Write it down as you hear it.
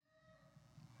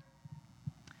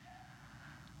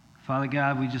Father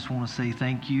God, we just want to say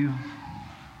thank you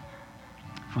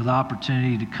for the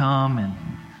opportunity to come and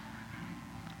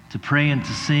to pray and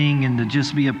to sing and to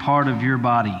just be a part of your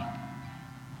body,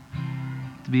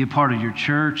 to be a part of your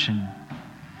church and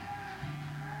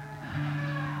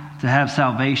to have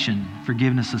salvation,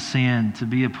 forgiveness of sin, to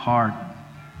be a part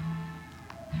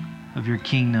of your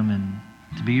kingdom and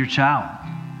to be your child.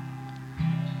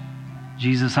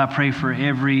 Jesus, I pray for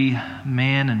every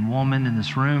man and woman in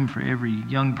this room, for every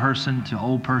young person to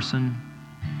old person.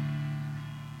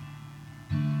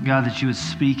 God, that you would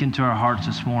speak into our hearts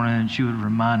this morning and that you would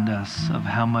remind us of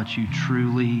how much you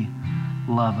truly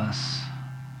love us.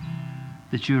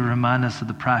 That you would remind us of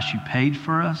the price you paid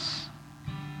for us.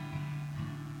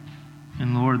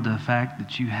 And Lord, the fact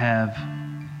that you have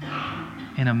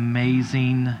an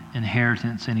amazing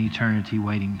inheritance in eternity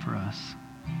waiting for us.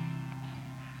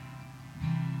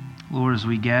 Lord, as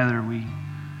we gather,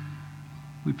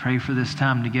 we pray for this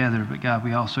time together, but God,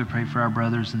 we also pray for our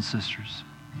brothers and sisters.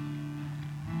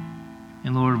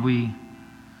 And Lord, we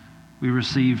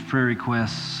receive prayer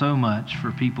requests so much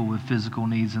for people with physical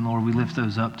needs, and Lord, we lift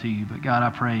those up to you. But God, I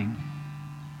pray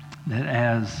that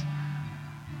as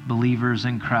believers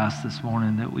in Christ this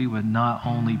morning, that we would not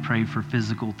only pray for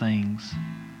physical things,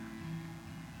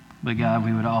 but God,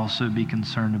 we would also be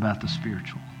concerned about the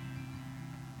spiritual.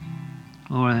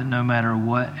 Lord, that no matter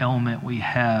what ailment we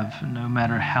have, no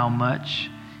matter how much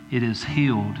it is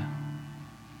healed,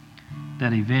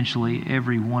 that eventually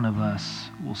every one of us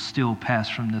will still pass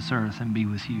from this earth and be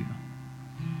with you.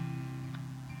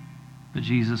 But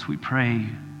Jesus, we pray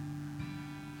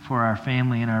for our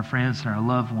family and our friends and our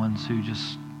loved ones who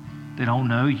they don't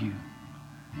know you,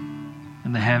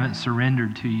 and they haven't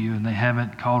surrendered to you, and they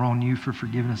haven't called on you for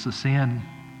forgiveness of sin.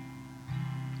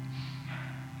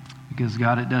 Because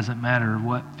God, it doesn't matter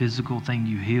what physical thing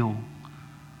you heal.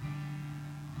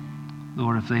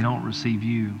 Lord, if they don't receive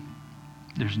you,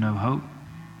 there's no hope.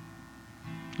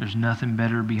 There's nothing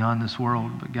better beyond this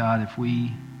world. But God, if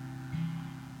we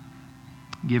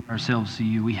give ourselves to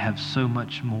you, we have so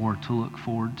much more to look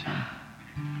forward to.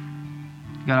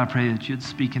 God, I pray that you'd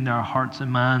speak into our hearts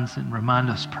and minds and remind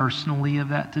us personally of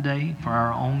that today for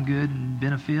our own good and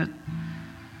benefit.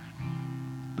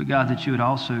 But God, that you would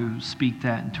also speak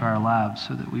that into our lives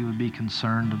so that we would be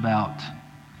concerned about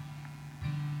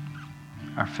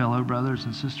our fellow brothers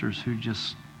and sisters who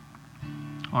just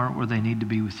aren't where they need to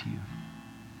be with you.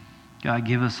 God,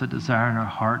 give us a desire in our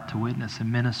heart to witness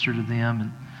and minister to them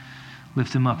and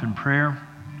lift them up in prayer.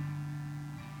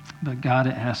 But God,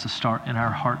 it has to start in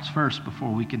our hearts first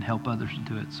before we can help others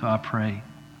do it. So I pray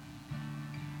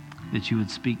that you would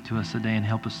speak to us today and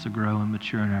help us to grow and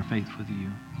mature in our faith with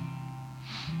you.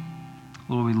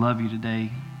 Lord, we love you today.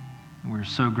 We're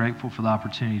so grateful for the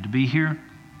opportunity to be here.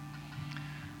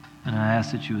 And I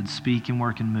ask that you would speak and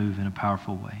work and move in a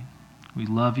powerful way. We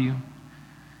love you.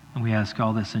 And we ask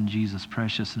all this in Jesus'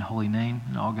 precious and holy name.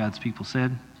 And all God's people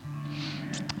said,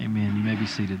 amen. You may be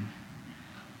seated.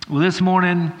 Well, this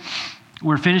morning,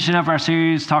 we're finishing up our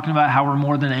series talking about how we're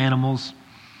more than animals.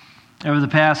 Over the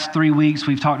past 3 weeks,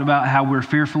 we've talked about how we're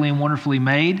fearfully and wonderfully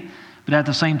made, but at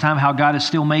the same time, how God is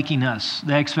still making us.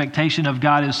 The expectation of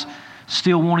God is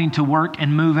still wanting to work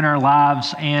and move in our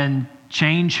lives and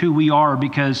change who we are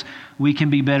because we can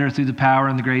be better through the power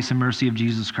and the grace and mercy of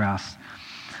Jesus Christ.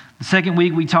 The second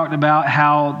week, we talked about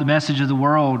how the message of the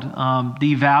world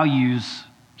devalues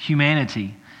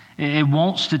humanity. It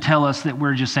wants to tell us that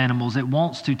we're just animals. It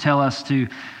wants to tell us to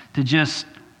just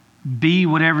be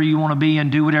whatever you want to be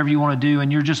and do whatever you want to do,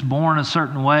 and you're just born a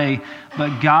certain way.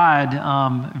 But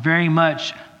God very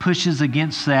much pushes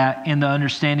against that in the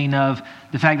understanding of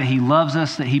the fact that he loves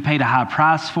us, that he paid a high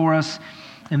price for us,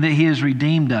 and that he has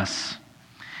redeemed us.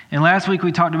 And last week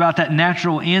we talked about that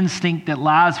natural instinct that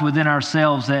lies within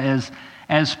ourselves that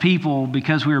as people,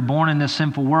 because we were born in this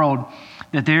sinful world,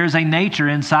 that there is a nature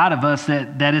inside of us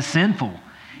that is sinful,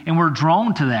 and we're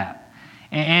drawn to that.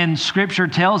 And Scripture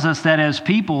tells us that as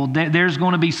people, there's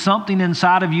going to be something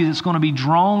inside of you that's going to be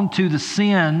drawn to the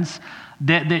sins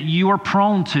that you are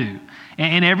prone to.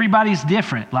 And everybody's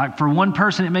different. Like for one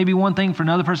person, it may be one thing. For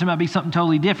another person, it might be something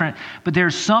totally different. But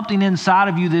there's something inside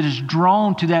of you that is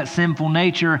drawn to that sinful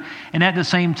nature. And at the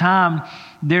same time,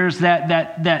 there's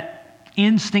that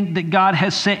instinct that God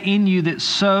has set in you that's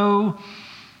so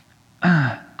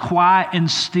quiet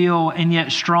and still and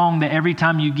yet strong that every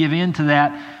time you give in to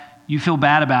that, you feel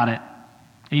bad about it,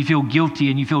 and you feel guilty,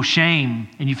 and you feel shame,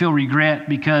 and you feel regret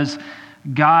because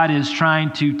God is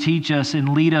trying to teach us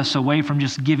and lead us away from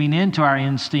just giving in to our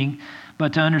instinct,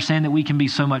 but to understand that we can be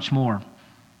so much more.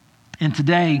 And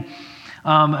today, in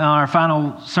our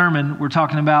final sermon, we're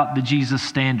talking about the Jesus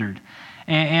standard.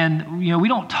 And we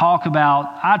don't talk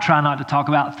about, I try not to talk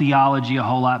about theology a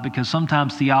whole lot, because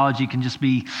sometimes theology can just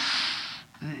be,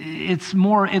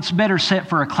 it's better set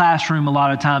for a classroom a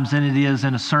lot of times than it is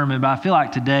in a sermon. But I feel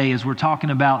like today, as we're talking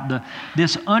about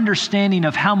this understanding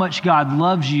of how much God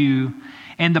loves you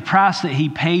and the price that he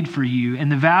paid for you and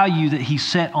the value that he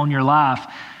set on your life,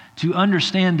 to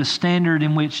understand the standard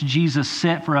in which Jesus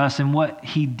set for us and what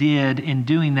he did in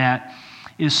doing that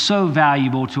is so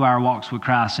valuable to our walks with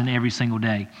Christ in every single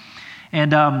day.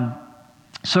 And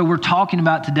so we're talking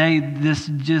about today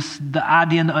just the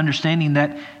idea and the understanding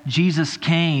that Jesus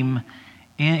came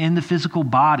in the physical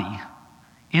body,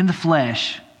 in the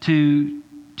flesh, to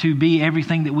be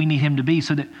everything that we need him to be,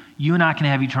 so that you and I can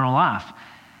have eternal life.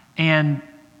 And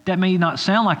that may not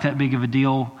sound like that big of a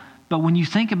deal, but when you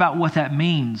think about what that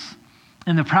means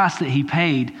and the price that he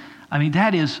paid, I mean,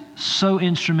 that is so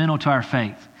instrumental to our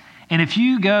faith. And if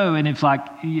you go, and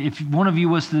if one of you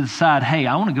was to decide, hey,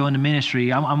 I want to go into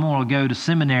ministry, I'm going to go to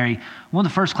seminary, one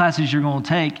of the first classes you're going to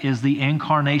take is the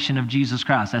incarnation of Jesus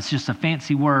Christ. That's just a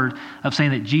fancy word of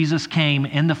saying that Jesus came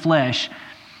in the flesh.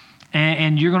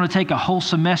 And you're going to take a whole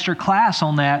semester class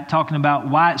on that, talking about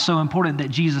why it's so important that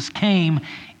Jesus came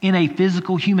in a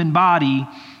physical human body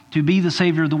to be the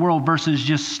Savior of the world, versus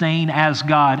just staying as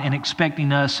God and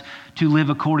expecting us to live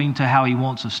according to how he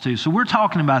wants us to. So we're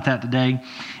talking about that today.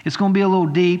 It's going to be a little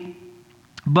deep,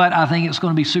 but I think it's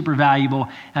going to be super valuable,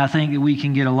 and I think that we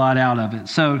can get a lot out of it.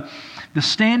 So the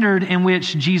standard in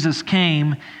which Jesus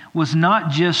came was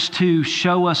not just to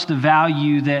show us the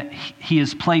value that he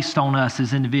has placed on us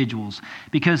as individuals,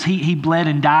 because he bled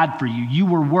and died for you. You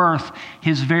were worth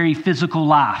his very physical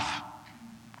life.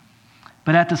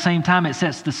 But at the same time, it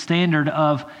sets the standard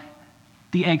of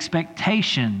the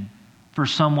expectation for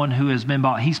someone who has been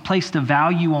bought. He's placed a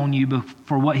value on you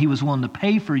for what he was willing to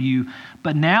pay for you,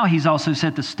 but now he's also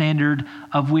set the standard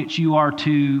of which you are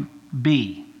to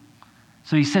be.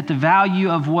 So he set the value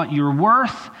of what you're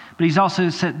worth, but he's also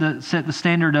set the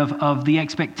standard of the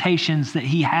expectations that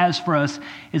he has for us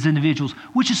as individuals,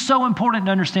 which is so important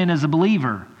to understand as a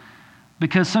believer.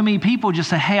 Because so many people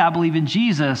just say, hey, I believe in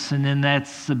Jesus, and then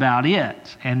that's about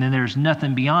it. And then there's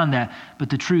nothing beyond that. But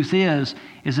the truth is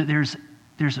that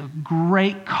there's a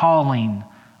great calling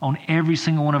on every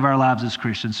single one of our lives as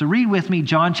Christians. So read with me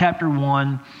John chapter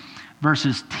 1,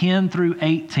 verses 10 through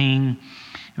 18. And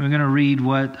we're going to read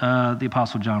what the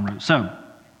Apostle John wrote. So,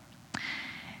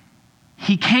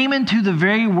 he came into the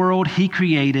very world he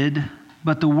created,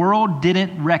 but the world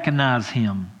didn't recognize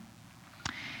him.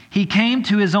 He came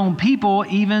to his own people,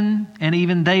 even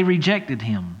they rejected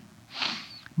him.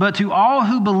 But to all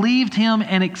who believed him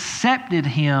and accepted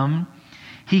him,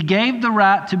 he gave the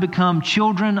right to become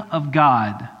children of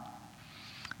God.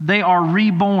 They are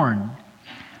reborn,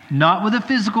 not with a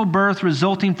physical birth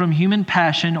resulting from human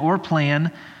passion or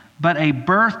plan, but a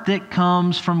birth that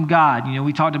comes from God.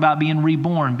 We talked about being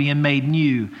reborn, being made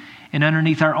new, and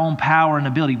underneath our own power and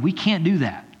ability. We can't do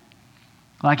that.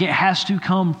 Like, it has to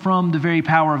come from the very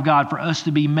power of God for us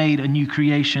to be made a new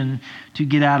creation to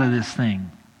get out of this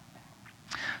thing.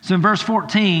 So in verse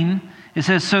 14, it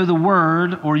says, so the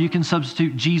Word, or you can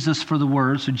substitute Jesus for the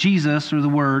Word. So Jesus, or the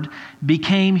Word,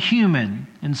 became human.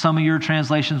 In some of your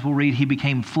translations will read, he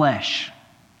became flesh,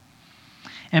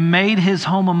 and made his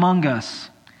home among us.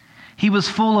 He was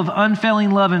full of unfailing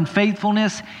love and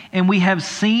faithfulness, and we have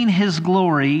seen his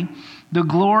glory, the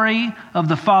glory of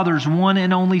the Father's one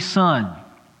and only Son.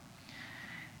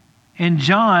 And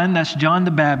John, that's John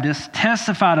the Baptist,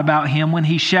 testified about him when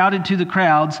he shouted to the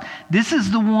crowds, this is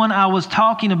the one I was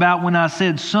talking about when I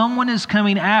said, someone is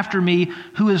coming after me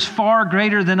who is far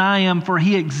greater than I am, for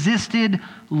he existed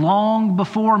long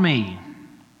before me.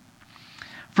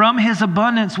 From his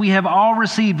abundance we have all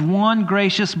received one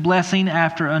gracious blessing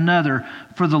after another,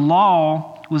 for the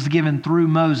law was given through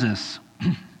Moses.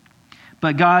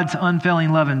 But God's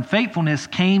unfailing love and faithfulness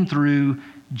came through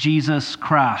Jesus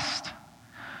Christ.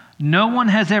 No one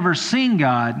has ever seen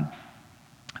God,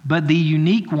 but the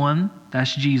unique one,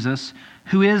 that's Jesus,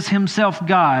 who is himself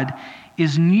God,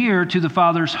 is near to the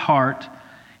Father's heart.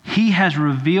 He has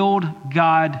revealed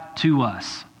God to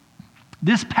us.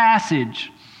 This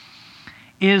passage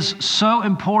is so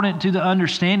important to the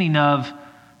understanding of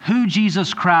who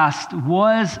Jesus Christ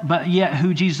was, but yet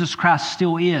who Jesus Christ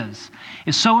still is.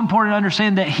 It's so important to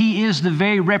understand that he is the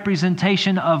very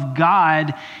representation of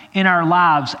God in our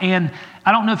lives. And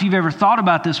I don't know if you've ever thought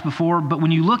about this before, but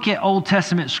when you look at Old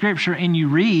Testament scripture and you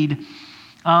read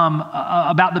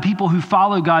about the people who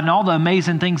follow God and all the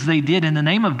amazing things they did in the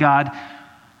name of God,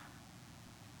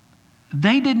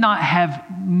 they did not have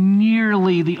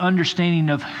nearly the understanding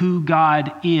of who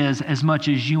God is as much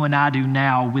as you and I do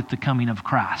now with the coming of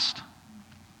Christ.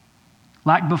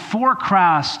 Like before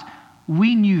Christ,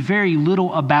 we knew very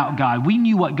little about God. We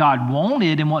knew what God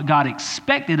wanted and what God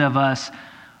expected of us,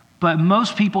 but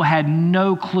most people had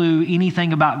no clue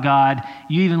anything about God.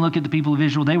 You even look at the people of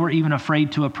Israel, they were even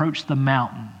afraid to approach the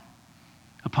mountain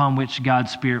upon which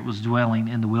God's Spirit was dwelling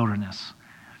in the wilderness.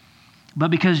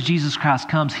 But because Jesus Christ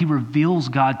comes, he reveals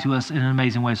God to us in an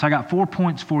amazing way. So I got 4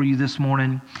 points for you this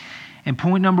morning. And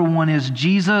point number 1 is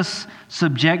Jesus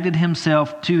subjected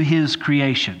himself to his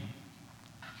creation.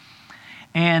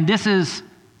 And this is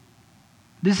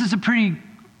a pretty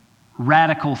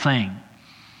radical thing,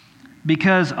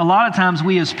 because a lot of times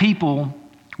we as people,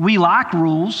 we like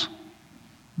rules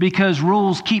because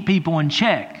rules keep people in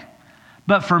check.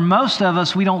 But for most of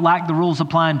us, we don't like the rules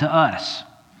applying to us,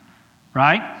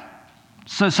 right?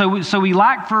 So we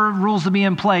like for rules to be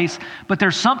in place, but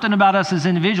there's something about us as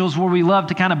individuals where we love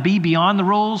to kind of be beyond the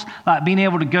rules, like being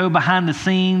able to go behind the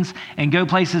scenes and go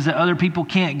places that other people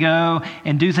can't go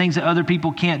and do things that other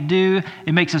people can't do.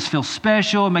 It makes us feel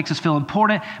special. It makes us feel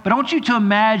important. But I want you to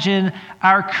imagine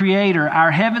our Creator,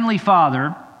 our Heavenly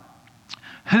Father,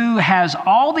 who has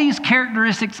all these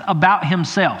characteristics about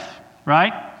himself,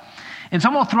 right? And so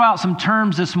I'm going to throw out some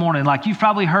terms this morning. Like you've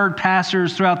probably heard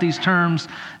pastors throw out these terms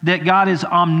that God is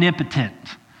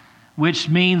omnipotent, which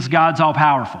means God's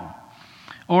all-powerful.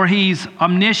 Or he's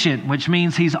omniscient, which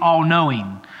means he's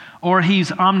all-knowing. Or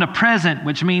he's omnipresent,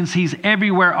 which means he's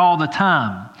everywhere all the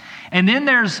time. And then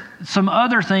there's some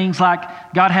other things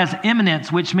like God has immanence,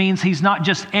 which means he's not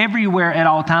just everywhere at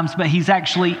all times, but he's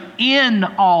actually in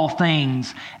all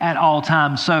things at all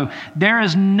times. So there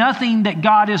is nothing that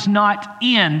God is not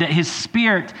in, that his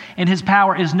Spirit and his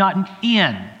power is not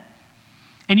in.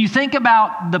 And you think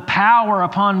about the power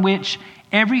upon which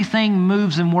everything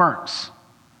moves and works.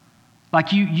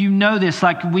 Like you know this,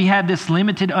 like we had this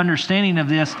limited understanding of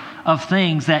this, of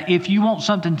things that if you want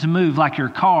something to move, like your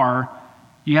car,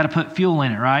 you got to put fuel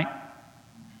in it, right?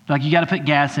 Like you got to put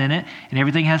gas in it, and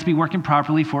everything has to be working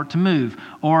properly for it to move.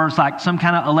 Or it's like some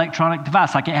kind of electronic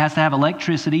device, like it has to have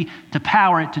electricity to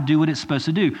power it to do what it's supposed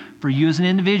to do. For you as an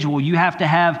individual, you have to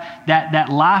have that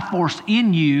life force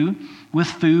in you with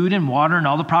food and water and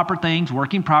all the proper things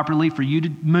working properly for you to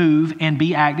move and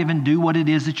be active and do what it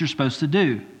is that you're supposed to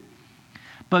do.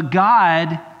 But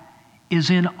God is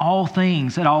in all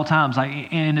things at all times.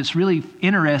 And it's really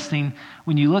interesting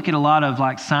when you look at a lot of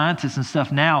like scientists and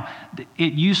stuff now.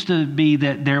 It used to be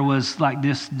that there was like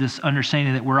this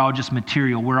understanding that we're all just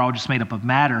material, we're all just made up of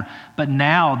matter. But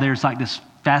now there's like this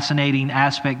fascinating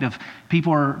aspect of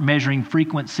people are measuring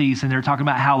frequencies, and they're talking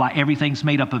about how like everything's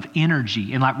made up of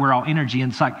energy, and like we're all energy.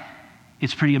 And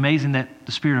it's pretty amazing that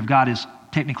the Spirit of God is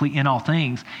technically in all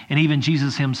things. And even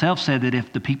Jesus himself said that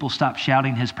if the people stopped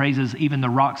shouting his praises, even the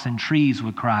rocks and trees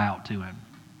would cry out to him.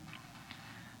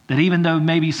 That even though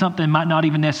maybe something might not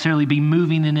even necessarily be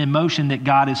moving and in motion, that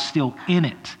God is still in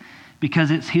it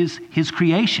because it's his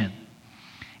creation.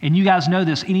 And you guys know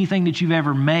this, anything that you've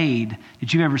ever made,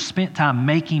 that you've ever spent time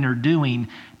making or doing,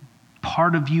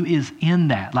 part of you is in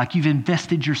that. Like you've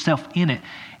invested yourself in it.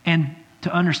 And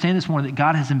to understand this more, that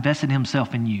God has invested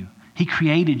himself in you. He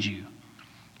created you.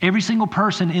 Every single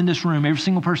person in this room, every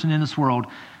single person in this world,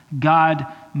 God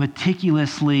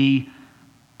meticulously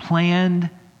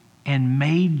planned and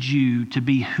made you to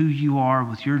be who you are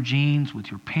with your genes,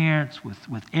 with your parents,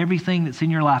 with everything that's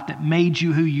in your life that made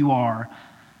you who you are.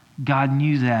 God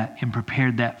knew that and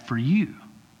prepared that for you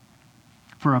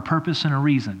for a purpose and a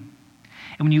reason.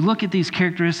 And when you look at these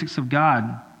characteristics of God,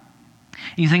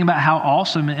 and you think about how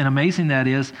awesome and amazing that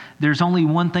is, there's only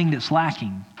one thing that's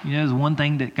lacking. You know, there's one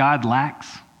thing that God lacks.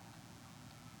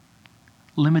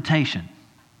 Limitation.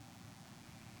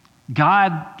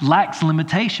 God lacks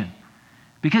limitation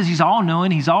because he's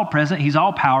all-knowing, he's all-present, he's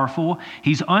all-powerful,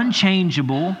 he's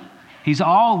unchangeable, he's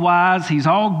all-wise, he's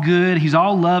all good, he's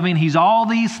all-loving, he's all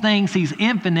these things, he's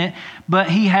infinite, but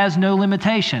he has no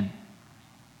limitation.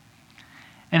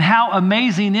 And how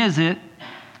amazing is it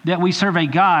that we serve a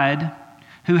God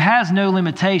who has no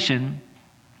limitation,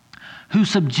 who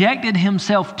subjected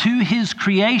himself to his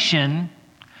creation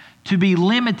to be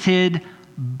limited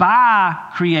by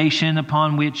creation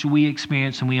upon which we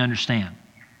experience and we understand.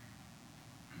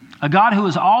 A God who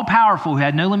is all-powerful, who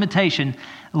had no limitation,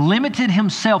 limited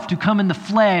himself to come in the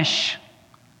flesh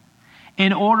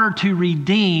in order to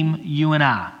redeem you and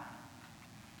I.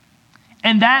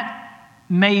 And that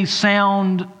may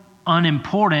sound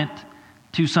unimportant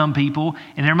to some people,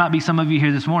 and there might be some of you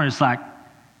here this morning, it's like,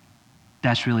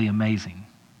 that's really amazing.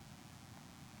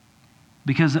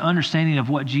 Because the understanding of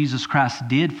what Jesus Christ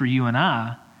did for you and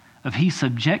I, of he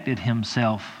subjected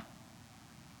himself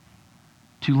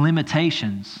to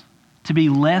limitations, to be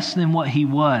less than what he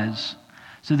was,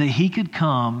 so so that he could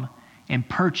come and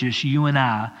purchase you and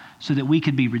I so that we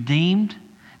could be redeemed,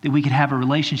 that we could have a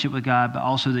relationship with God, but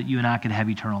also that you and I could have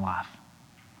eternal life.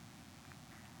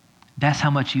 That's how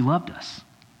much he loved us.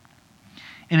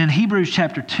 And in Hebrews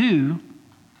chapter 2,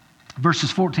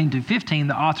 verses 14 to 15,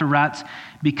 the author writes,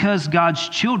 because God's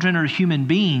children are human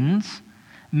beings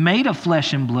made of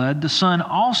flesh and blood, the Son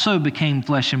also became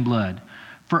flesh and blood.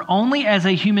 For only as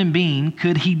a human being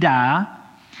could he die,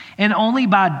 and only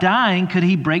by dying could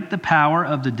he break the power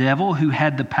of the devil who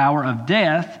had the power of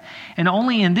death, and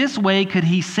only in this way could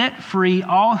he set free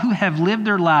all who have lived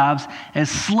their lives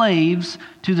as slaves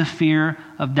to the fear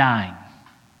of dying.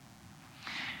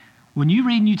 When you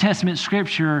read New Testament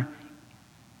scripture,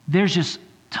 there's just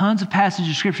tons of passages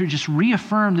of scripture just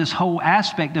reaffirm this whole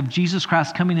aspect of Jesus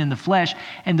Christ coming in the flesh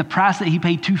and the price that he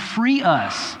paid to free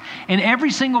us. And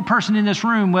every single person in this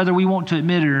room, whether we want to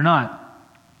admit it or not,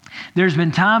 there's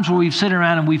been times where we've sat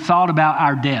around and we've thought about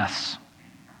our deaths.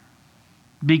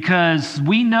 Because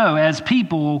we know as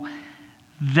people,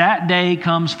 that day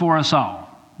comes for us all.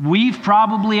 We've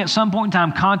probably at some point in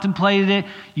time contemplated it.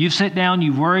 You've sat down,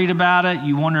 you've worried about it.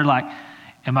 You wonder like,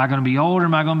 am I going to be old or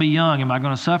am I going to be young? Am I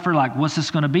going to suffer? Like, what's this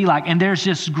going to be like? And there's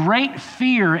this great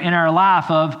fear in our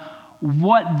life of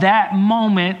what that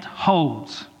moment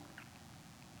holds.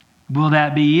 Will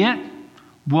that be it?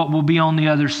 What will be on the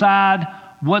other side?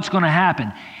 What's going to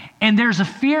happen? And there's a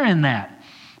fear in that.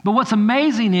 But what's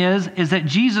amazing is that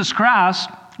Jesus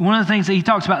Christ, one of the things that he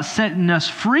talks about setting us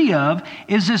free of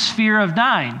is this fear of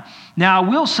dying. Now, I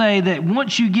will say that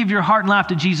once you give your heart and life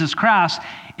to Jesus Christ,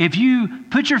 if you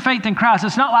put your faith in Christ,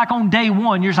 it's not like on day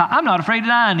one, you're just like, I'm not afraid of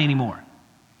dying anymore.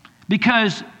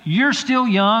 Because you're still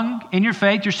young in your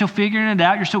faith, you're still figuring it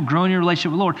out, you're still growing your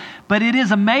relationship with the Lord. But it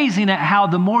is amazing at how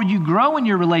the more you grow in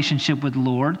your relationship with the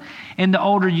Lord and the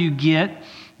older you get,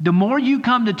 the more you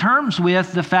come to terms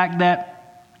with the fact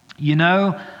that, you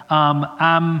know,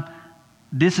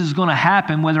 this is going to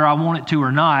happen whether I want it to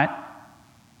or not.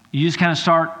 You just kind of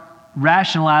start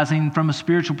rationalizing from a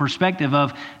spiritual perspective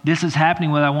of this is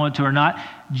happening whether I want it to or not.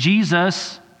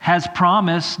 Jesus has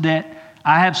promised that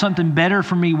I have something better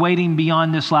for me waiting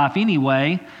beyond this life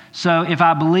anyway. So if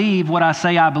I believe what I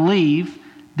say I believe,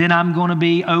 then I'm going to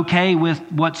be okay with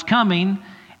what's coming.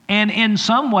 And in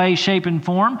some way, shape, and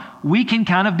form, we can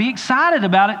kind of be excited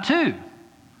about it too.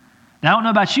 Now, I don't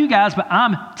know about you guys, but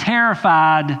I'm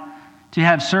terrified to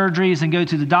have surgeries and go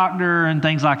to the doctor and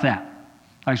things like that.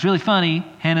 Like, it's really funny.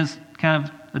 Hannah's kind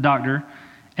of a doctor,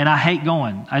 and I hate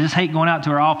going. I just hate going out to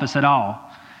her office at all.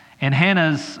 And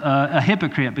Hannah's a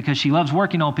hypocrite because she loves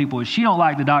working on people. She don't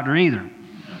like the doctor either.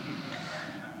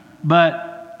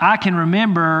 But I can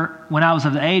remember when I was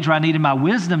of the age where I needed my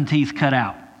wisdom teeth cut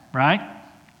out, right?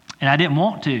 And I didn't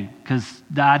want to because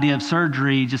the idea of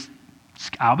surgery just,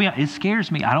 it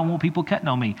scares me. I don't want people cutting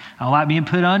on me. I don't like being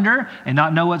put under and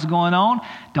not know what's going on.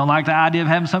 Don't like the idea of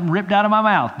having something ripped out of my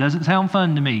mouth. Doesn't sound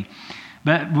fun to me.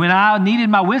 But when I needed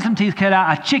my wisdom teeth cut out,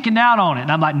 I chickened out on it.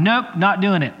 And I'm like, nope, not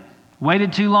doing it.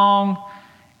 Waited too long.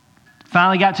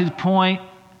 Finally got to the point.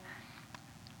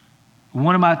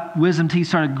 One of my wisdom teeth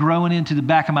started growing into the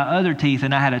back of my other teeth,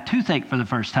 and I had a toothache for the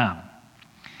first time.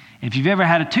 If you've ever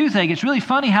had a toothache, it's really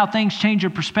funny how things change your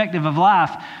perspective of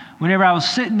life. Whenever I was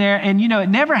sitting there, and you know, it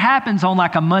never happens on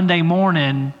like a Monday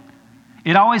morning.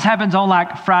 It always happens on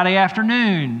like Friday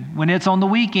afternoon when it's on the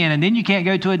weekend, and then you can't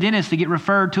go to a dentist to get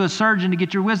referred to a surgeon to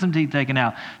get your wisdom teeth taken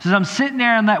out. So as I'm sitting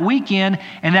there on that weekend,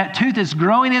 and that tooth is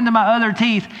growing into my other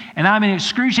teeth, and I'm in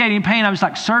excruciating pain, I was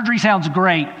like, surgery sounds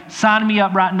great. Sign me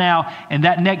up right now. And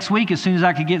that next week, as soon as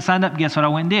I could get signed up, guess what I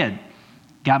went and did?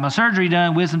 Got my surgery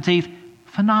done, wisdom teeth,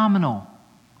 phenomenal.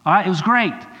 All right, it was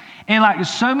great. And like there's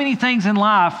so many things in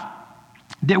life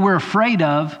that we're afraid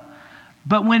of,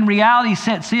 but when reality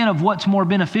sets in of what's more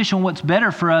beneficial and what's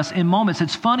better for us in moments,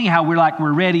 it's funny how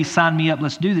we're ready, sign me up,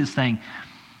 let's do this thing.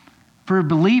 For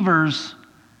believers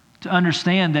to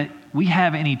understand that we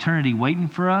have an eternity waiting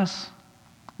for us,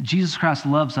 Jesus Christ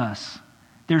loves us.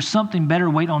 There's something better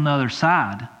waiting on the other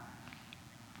side.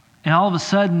 And all of a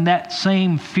sudden, that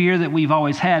same fear that we've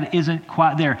always had isn't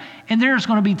quite there. And there's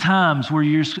going to be times where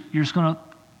we're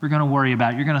going to worry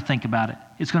about it. You're going to think about it.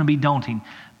 It's going to be daunting.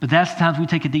 But that's the times we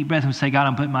take a deep breath and say, God,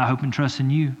 I'm putting my hope and trust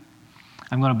in you.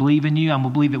 I'm going to believe in you. I'm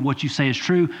going to believe that what you say is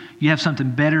true. You have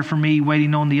something better for me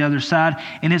waiting on the other side.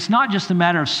 And it's not just a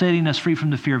matter of setting us free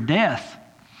from the fear of death,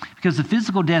 because the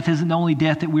physical death isn't the only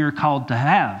death that we are called to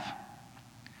have,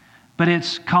 but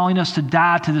it's calling us to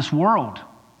die to this world.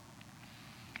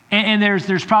 And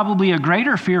there's probably a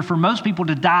greater fear for most people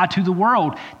to die to the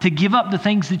world, to give up the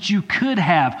things that you could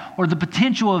have or the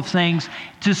potential of things,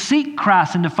 to seek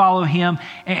Christ and to follow him.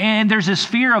 And there's this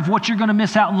fear of what you're going to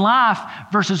miss out in life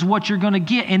versus what you're going to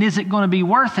get, and is it going to be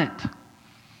worth it?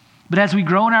 But as we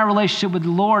grow in our relationship with the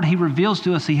Lord, he reveals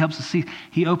to us, he helps us see,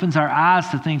 he opens our eyes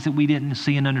to things that we didn't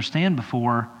see and understand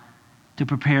before to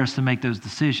prepare us to make those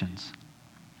decisions.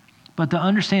 But to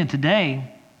understand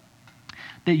today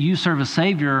that you serve a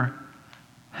Savior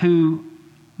who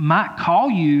might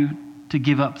call you to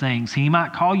give up things. He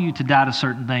might call you to die to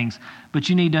certain things, but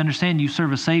you need to understand you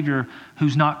serve a Savior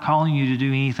who's not calling you to do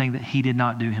anything that he did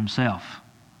not do himself.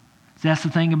 That's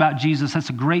the thing about Jesus. That's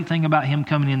a great thing about him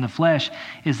coming in the flesh,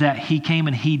 is that he came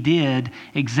and he did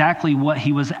exactly what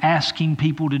he was asking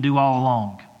people to do all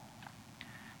along.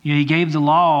 You know, he gave the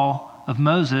law of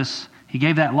Moses. He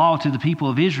gave that law to the people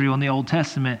of Israel in the Old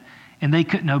Testament, and they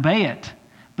couldn't obey it.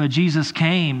 But Jesus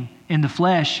came in the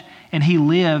flesh, and he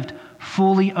lived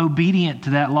fully obedient to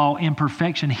that law in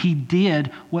perfection. He did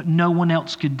what no one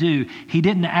else could do. He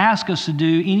didn't ask us to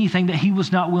do anything that he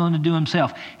was not willing to do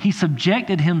himself. He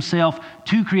subjected himself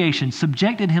to creation,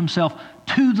 subjected himself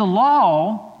to the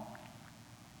law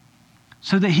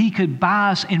so that he could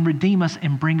buy us and redeem us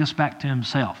and bring us back to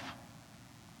himself.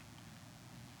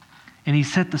 And he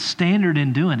set the standard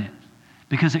in doing it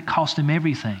because it cost him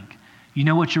everything. You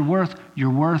know what you're worth?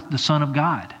 You're worth the Son of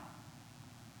God.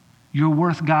 You're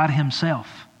worth God himself.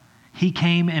 He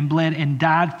came and bled and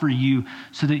died for you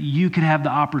so that you could have the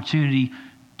opportunity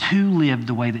to live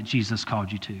the way that Jesus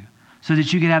called you to, so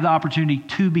that you could have the opportunity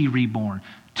to be reborn,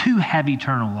 to have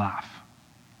eternal life.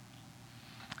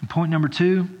 And point number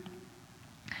 2,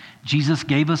 Jesus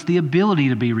gave us the ability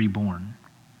to be reborn.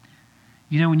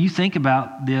 You know, when you think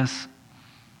about this,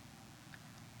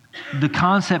 the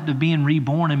concept of being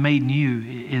reborn and made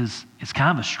new is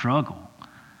kind of a struggle.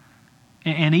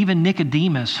 And even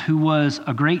Nicodemus, who was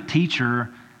a great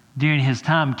teacher during his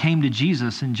time, came to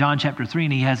Jesus in John chapter 3,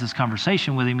 and he has this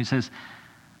conversation with him. He says,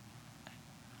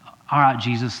 all right,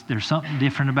 Jesus, there's something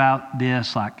different about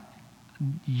this. Like,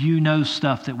 you know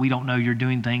stuff that we don't know. You're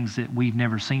doing things that we've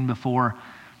never seen before.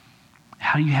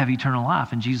 How do you have eternal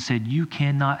life? And Jesus said, you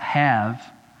cannot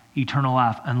have eternal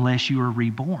life unless you are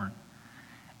reborn.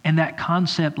 And that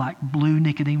concept blew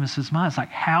Nicodemus' mind. It's like,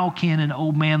 how can an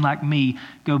old man like me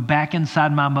go back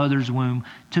inside my mother's womb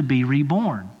to be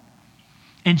reborn?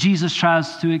 And Jesus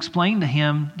tries to explain to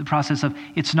him the process of,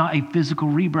 it's not a physical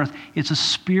rebirth, it's a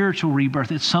spiritual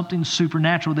rebirth. It's something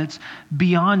supernatural that's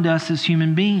beyond us as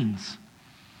human beings.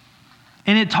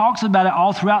 And it talks about it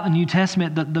all throughout the New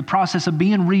Testament. The process of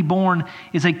being reborn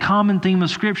is a common theme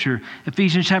of Scripture.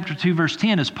 Ephesians chapter 2, verse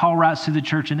 10, as Paul writes to the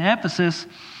church in Ephesus,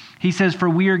 he says, for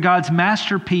we are God's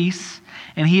masterpiece,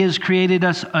 and he has created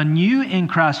us anew in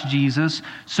Christ Jesus,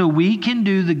 so we can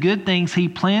do the good things he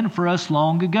planned for us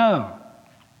long ago.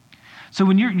 So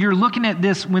when you're looking at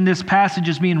this, when this passage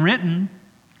is being written,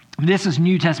 this is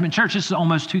New Testament church. This is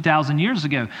almost 2,000 years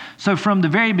ago. So from the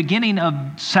very beginning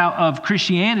of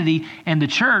Christianity and the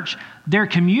church, they're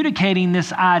communicating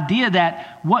this idea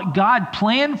that what God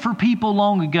planned for people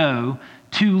long ago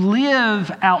to live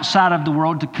outside of the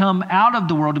world, to come out of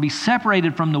the world, to be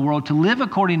separated from the world, to live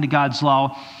according to God's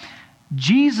law,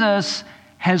 Jesus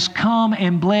has come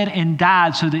and bled and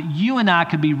died so that you and I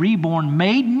could be reborn,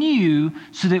 made new,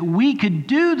 so that we could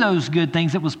do those good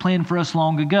things that was planned for us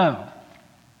long ago.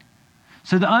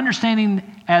 So the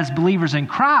understanding as believers in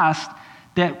Christ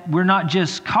that we're not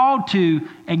just called to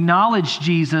acknowledge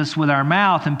Jesus with our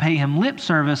mouth and pay him lip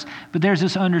service, but there's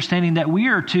this understanding that we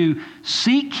are to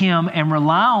seek him and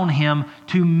rely on him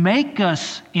to make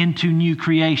us into new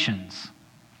creations.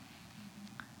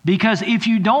 Because if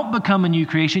you don't become a new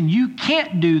creation, you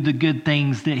can't do the good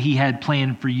things that he had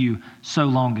planned for you so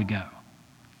long ago.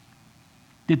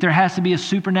 That there has to be a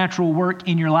supernatural work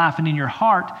in your life and in your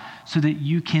heart so that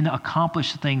you can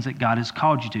accomplish the things that God has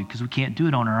called you to, because we can't do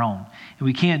it on our own. And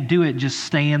we can't do it just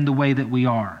staying the way that we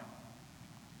are.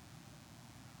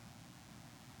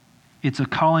 It's a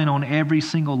calling on every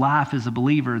single life as a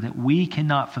believer that we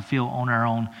cannot fulfill on our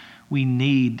own. We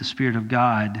need the Spirit of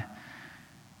God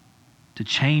to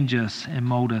change us and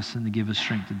mold us and to give us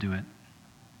strength to do it.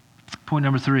 Point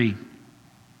number 3.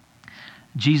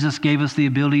 Jesus gave us the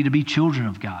ability to be children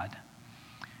of God.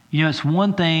 You know, it's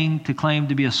one thing to claim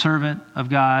to be a servant of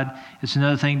God. It's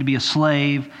another thing to be a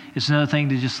slave. It's another thing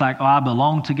to just I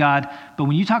belong to God. But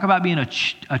when you talk about being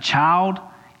a child,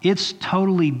 it's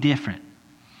totally different.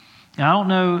 And I don't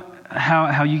know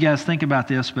how you guys think about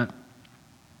this, but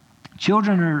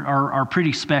children are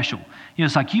pretty special. You know,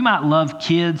 it's like you might love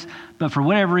kids, but for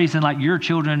whatever reason, your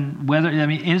children,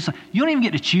 you don't even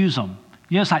get to choose them.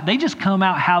 You know, it's like they just come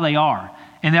out how they are.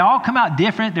 And they all come out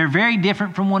different. They're very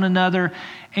different from one another.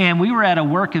 And we were at a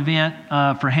work event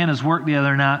for Hannah's work the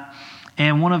other night,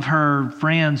 and one of her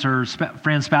friends or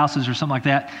friend spouses or something like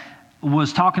that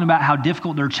was talking about how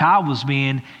difficult their child was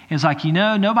being. It's like, you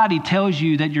know, nobody tells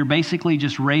you that you're basically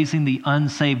just raising the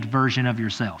unsaved version of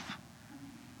yourself.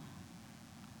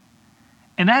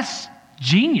 And that's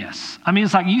genius. I mean,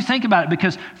 it's like you think about it,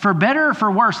 because for better or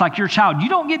for worse, like your child, you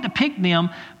don't get to pick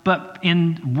them, but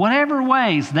in whatever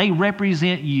ways, they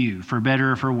represent you for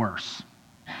better or for worse.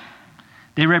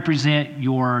 They represent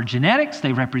your genetics,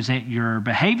 they represent your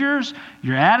behaviors,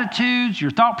 your attitudes, your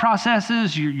thought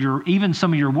processes, your even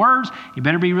some of your words. You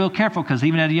better be real careful, because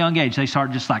even at a young age, they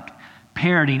start just like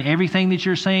parroting everything that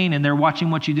you're saying, and they're watching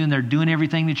what you do, and they're doing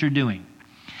everything that you're doing.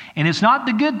 And it's not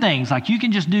the good things. Like you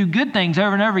can just do good things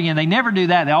over and over again. They never do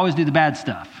that. They always do the bad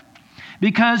stuff.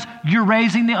 Because you're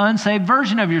raising the unsaved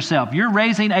version of yourself. You're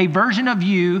raising a version of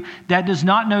you that does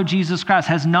not know Jesus Christ,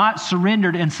 has not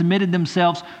surrendered and submitted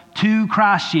themselves to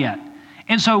Christ yet.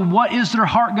 And so what is their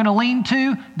heart going to lean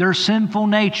to? Their sinful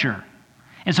nature.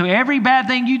 And so every bad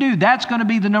thing you do, that's going to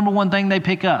be the number one thing they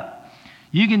pick up.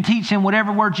 You can teach them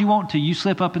whatever words you want to. You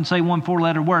slip up and say one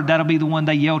 4-letter word, that'll be the one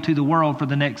they yell to the world for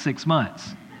the next 6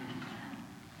 months.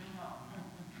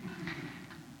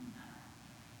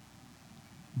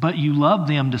 But you love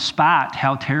them despite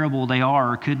how terrible they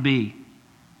are or could be.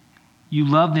 You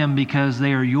love them because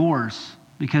they are yours,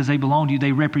 because they belong to you,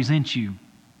 they represent you.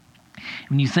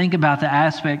 When you think about the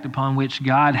aspect upon which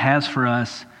God has for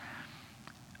us,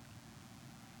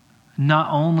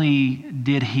 not only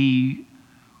did he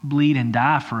bleed and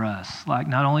die for us, like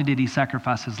not only did he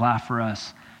sacrifice his life for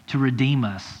us to redeem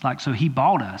us, like so he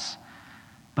bought us,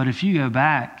 but if you go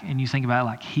back and you think about it,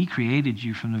 like he created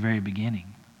you from the very beginning.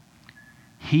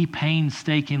 He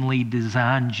painstakingly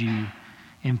designed you,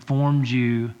 informed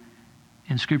you,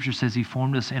 and Scripture says he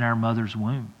formed us in our mother's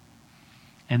womb.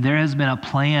 And there has been a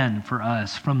plan for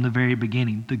us from the very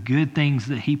beginning, the good things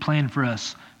that he planned for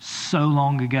us so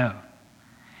long ago.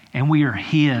 And we are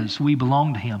his. We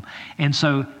belong to him. And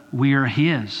so we are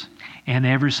his. And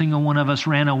every single one of us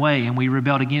ran away and we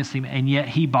rebelled against him, and yet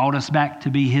he bought us back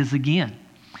to be his again.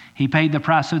 He paid the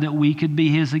price so that we could be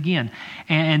his again.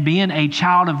 And being a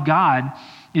child of God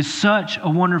is such a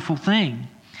wonderful thing.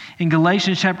 In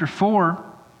Galatians chapter 4,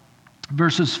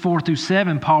 verses 4 through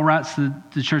 7, Paul writes to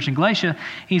the church in Galatia,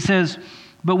 he says,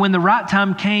 "But when the right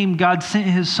time came, God sent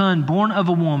his son, born of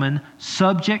a woman,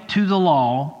 subject to the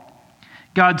law.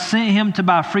 God sent him to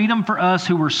buy freedom for us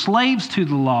who were slaves to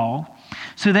the law,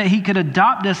 so that he could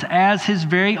adopt us as his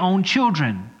very own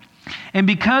children. And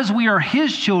because we are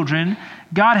his children,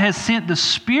 God has sent the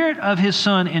Spirit of his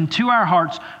Son into our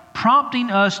hearts,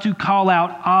 prompting us to call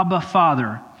out, 'Abba,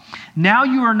 Father.' Now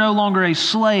you are no longer a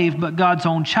slave, but God's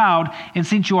own child. And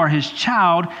since you are his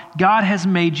child, God has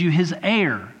made you his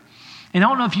heir." And I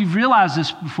don't know if you've realized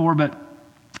this before, but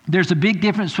there's a big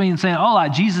difference between saying, "Oh,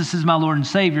 like Jesus is my Lord and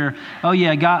Savior. Oh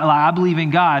yeah, God, like I believe in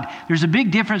God." There's a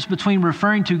big difference between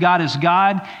referring to God as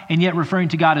God and yet referring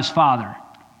to God as Father.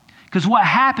 Because what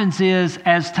happens is,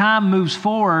 as time moves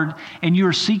forward and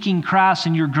you're seeking Christ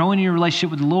and you're growing in your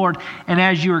relationship with the Lord, and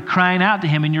as you're crying out to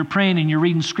him and you're praying and you're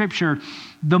reading Scripture,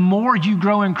 the more you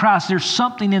grow in Christ, there's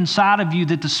something inside of you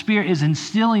that the Spirit is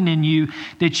instilling in you,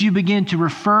 that you begin to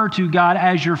refer to God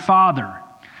as your Father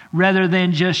rather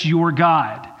than just your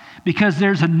God. Because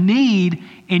there's a need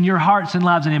in your hearts and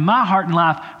lives and in my heart and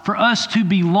life for us to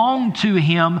belong to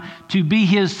him, to be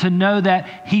his, to know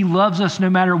that he loves us no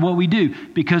matter what we do.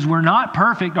 Because we're not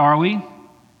perfect, are we?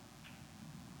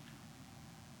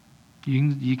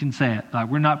 You can say it. Like,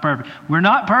 we're not perfect. We're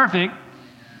not perfect.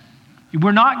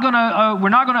 We're not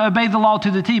gonna obey the law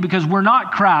to the T because we're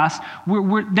not Christ.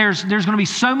 There's going to be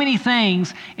so many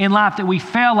things in life that we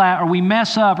fail at, or we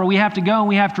mess up, or we have to go and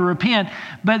we have to repent.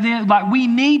 But then, like, we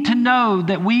need to know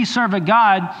that we serve a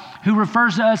God who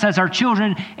refers to us as our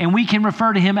children, and we can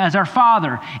refer to him as our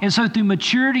Father. And so, through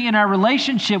maturity in our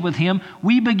relationship with him,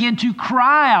 we begin to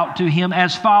cry out to him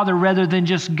as Father rather than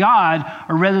just God,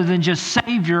 or rather than just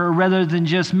Savior, or rather than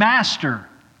just Master.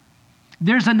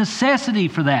 There's a necessity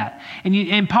for that.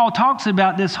 And Paul talks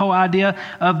about this whole idea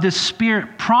of the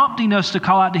Spirit prompting us to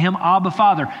call out to him, Abba,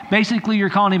 Father. Basically, you're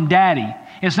calling him Daddy.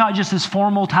 It's not just this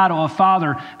formal title of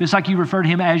Father, but it's like you refer to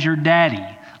him as your Daddy.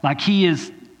 Like he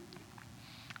is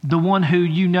the one who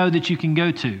you know that you can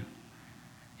go to.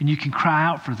 And you can cry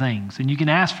out for things, and you can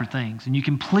ask for things, and you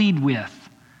can plead with.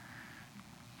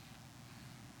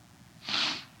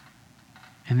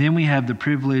 And then we have the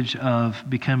privilege of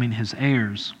becoming his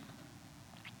heirs.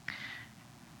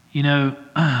 You know,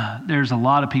 there's a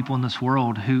lot of people in this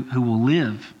world who will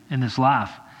live in this life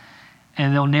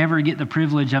and they'll never get the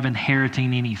privilege of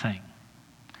inheriting anything.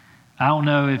 I don't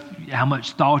know how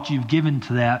much thought you've given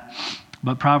to that,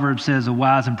 but Proverbs says a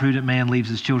wise and prudent man leaves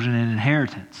his children an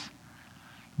inheritance.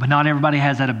 But not everybody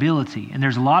has that ability. And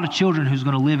there's a lot of children who's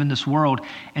going to live in this world,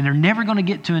 and they're never going to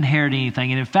get to inherit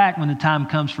anything. And in fact, when the time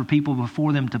comes for people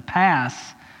before them to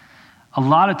pass, a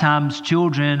lot of times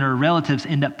children or relatives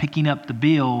end up picking up the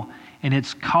bill, and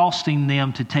it's costing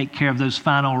them to take care of those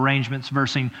final arrangements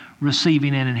versus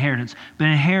receiving an inheritance. But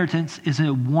inheritance is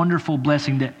a wonderful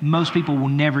blessing that most people will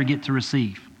never get to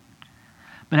receive.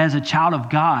 But as a child of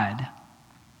God,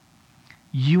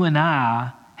 you and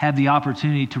I have the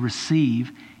opportunity to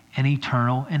receive an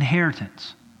eternal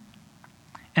inheritance.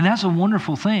 And that's a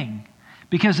wonderful thing,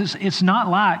 because it's not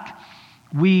like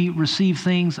we receive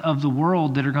things of the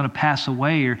world that are going to pass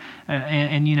away.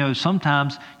 And you know,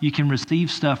 sometimes you can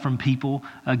receive stuff from people,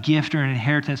 a gift or an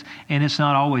inheritance, and it's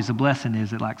not always a blessing,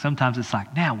 is it? Like sometimes it's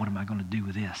like, now what am I going to do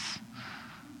with this?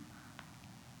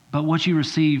 But what you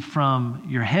receive from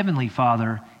your heavenly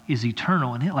Father is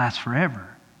eternal, and it lasts forever.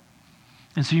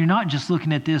 And so you're not just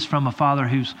looking at this from a Father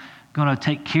who's going to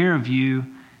take care of you,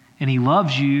 and He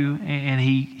loves you, and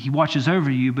he watches over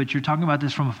you, but you're talking about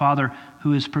this from a Father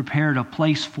who has prepared a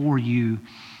place for you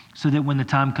so that when the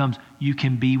time comes, you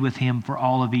can be with Him for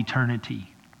all of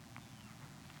eternity.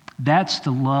 That's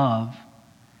the love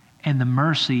and the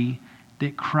mercy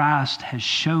that Christ has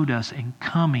showed us in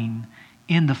coming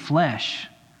in the flesh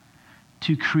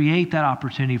to create that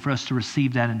opportunity for us to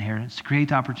receive that inheritance, to create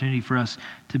the opportunity for us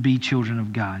to be children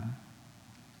of God.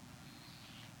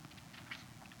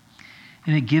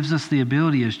 And it gives us the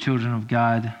ability as children of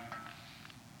God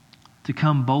to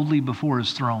come boldly before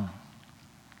His throne.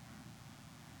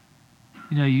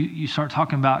 You know, you start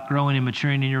talking about growing and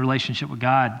maturing in your relationship with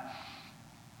God.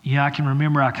 You know, I can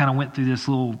remember I kind of went through this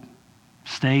little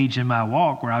stage in my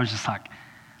walk where I was just like,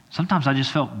 sometimes I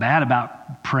just felt bad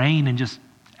about praying and just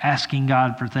asking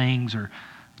God for things, or,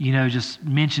 you know, just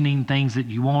mentioning things that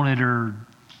you wanted or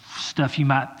stuff you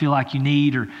might feel like you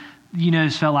need, or, you know,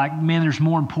 just felt like, man, there's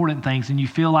more important things, and you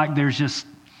feel like there's just,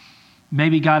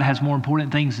 maybe God has more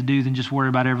important things to do than just worry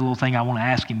about every little thing I want to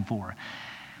ask Him for.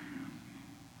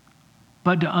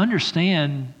 But to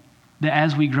understand that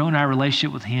as we grow in our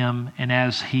relationship with Him, and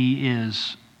as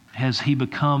He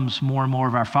becomes more and more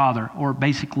of our Father, or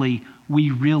basically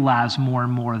we realize more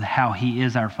and more how He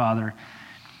is our Father,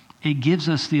 it gives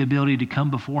us the ability to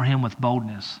come before Him with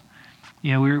boldness.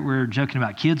 You know, we were joking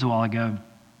about kids a while ago.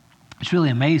 It's really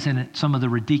amazing at some of the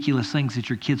ridiculous things that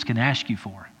your kids can ask you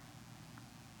for,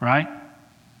 right?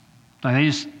 Like they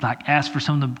just ask for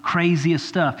some of the craziest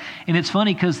stuff. And it's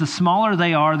funny because the smaller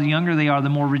they are, the younger they are, the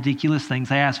more ridiculous things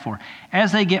they ask for.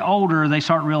 As they get older, they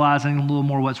start realizing a little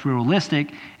more what's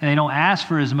realistic, and they don't ask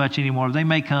for as much anymore. They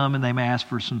may come and they may ask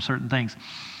for some certain things.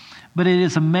 But it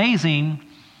is amazing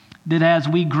that as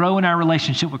we grow in our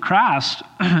relationship with Christ,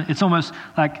 it's almost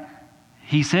like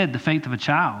He said, the faith of a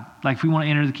child. Like if we want to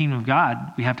enter the kingdom of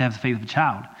God, we have to have the faith of a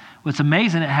child. Well, it's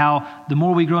amazing at how the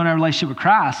more we grow in our relationship with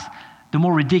Christ, the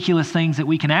more ridiculous things that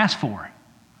we can ask for.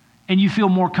 And you feel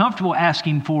more comfortable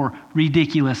asking for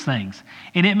ridiculous things.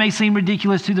 And it may seem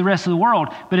ridiculous to the rest of the world,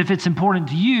 but if it's important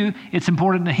to you, it's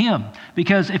important to Him.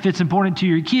 Because if it's important to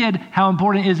your kid, how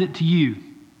important is it to you?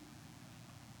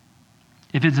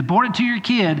 If it's important to your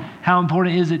kid, how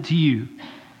important is it to you?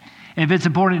 And if it's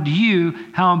important to you,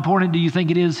 how important do you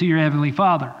think it is to your Heavenly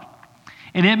Father?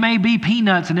 And it may be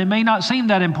peanuts, and it may not seem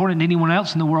that important to anyone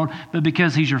else in the world, but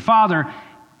because He's your Father,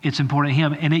 it's important to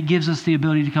Him. And it gives us the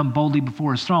ability to come boldly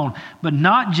before His throne. But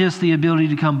not just the ability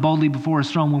to come boldly before His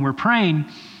throne when we're praying,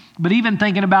 but even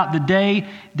thinking about the day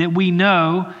that we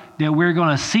know that we're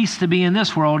going to cease to be in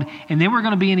this world, and then we're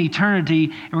going to be in eternity,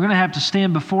 and we're going to have to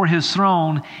stand before His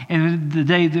throne, and the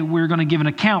day that we're going to give an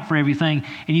account for everything.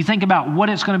 And you think about what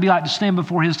it's going to be like to stand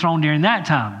before His throne during that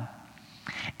time.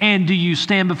 And do you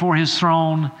stand before His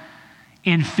throne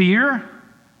in fear?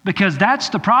 Because that's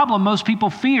the problem most people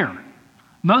fear.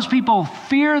 Most people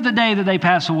fear the day that they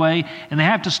pass away, and they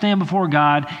have to stand before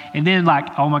God, and then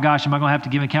like, oh my gosh, am I going to have to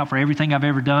give an account for everything I've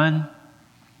ever done?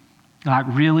 Like,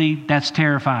 really? That's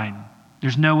terrifying.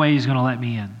 There's no way He's going to let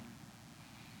me in.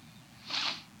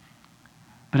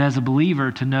 But as a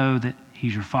believer, to know that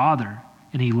He's your Father,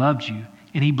 and He loved you,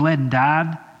 and He bled and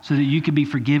died so that you could be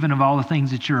forgiven of all the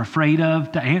things that you're afraid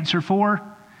of to answer for,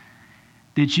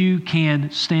 that you can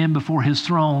stand before His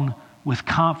throne with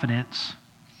confidence,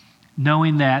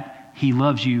 knowing that He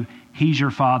loves you, He's your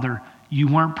Father, you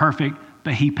weren't perfect,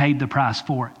 but He paid the price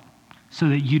for it so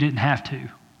that you didn't have to.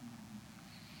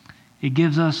 It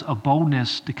gives us a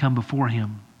boldness to come before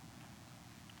Him.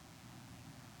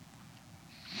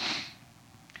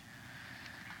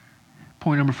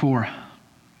 Point number 4.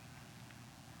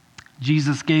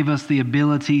 Jesus gave us the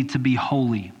ability to be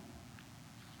holy.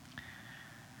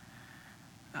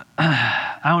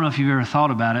 I don't know if you've ever thought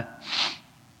about it,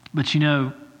 but you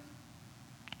know,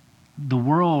 the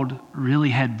world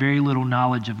really had very little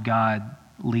knowledge of God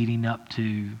leading up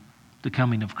to the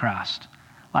coming of Christ.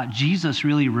 Like Jesus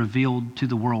really revealed to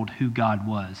the world who God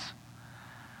was.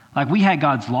 Like we had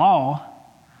God's law,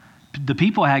 the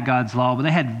people had God's law, but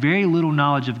they had very little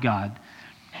knowledge of God.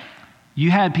 You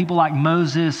had people like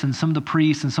Moses and some of the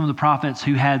priests and some of the prophets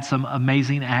who had some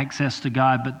amazing access to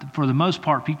God, but for the most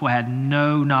part, people had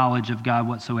no knowledge of God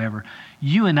whatsoever.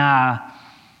 You and I,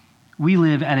 we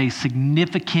live at a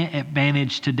significant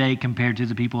advantage today compared to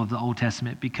the people of the Old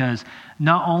Testament, because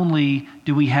not only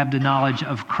do we have the knowledge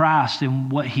of Christ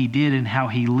and what he did and how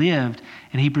he lived,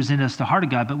 and he presented us the heart of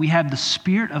God, but we have the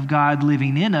Spirit of God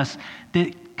living in us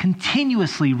that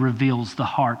continuously reveals the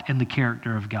heart and the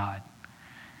character of God.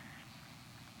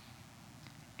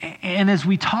 And as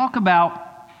we talk about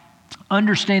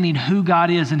understanding who God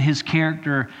is and his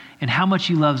character and how much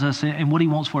he loves us and what he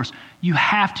wants for us, you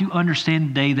have to understand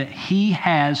today that he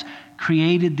has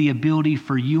created the ability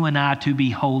for you and I to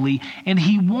be holy, and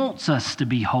he wants us to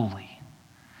be holy.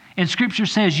 And Scripture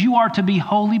says you are to be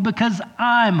holy because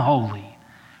I'm holy.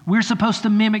 We're supposed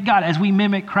to mimic God. As we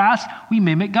mimic Christ, we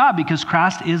mimic God because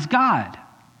Christ is God.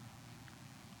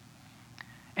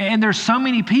 And there's so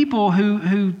many people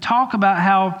who talk about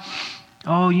how,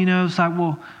 oh, you know, it's like,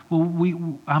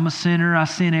 I'm a sinner, I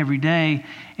sin every day.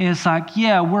 And it's like,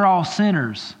 yeah, we're all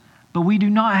sinners, but we do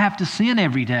not have to sin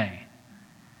every day.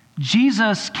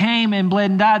 Jesus came and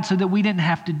bled and died so that we didn't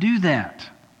have to do that.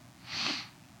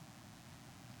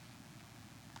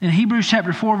 In Hebrews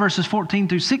chapter 4, verses 14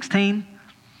 through 16,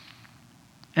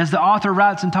 as the author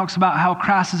writes and talks about how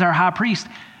Christ is our high priest,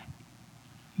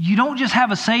 you don't just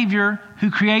have a Savior who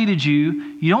created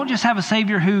you. You don't just have a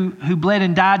Savior who bled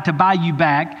and died to buy you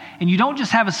back. And you don't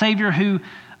just have a Savior who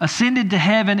ascended to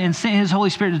heaven and sent his Holy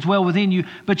Spirit to dwell within you,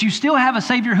 but you still have a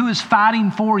Savior who is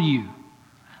fighting for you.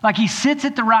 Like he sits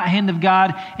at the right hand of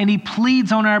God and he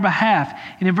pleads on our behalf.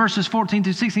 And in verses 14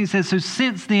 through 16 it says, so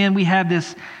since then we have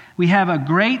a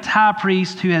great high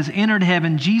priest who has entered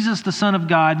heaven, Jesus the Son of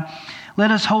God. Let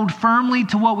us hold firmly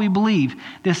to what we believe.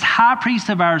 This high priest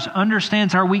of ours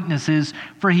understands our weaknesses,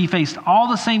 for he faced all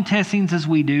the same testings as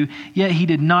we do, yet he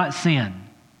did not sin.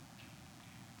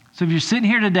 So if you're sitting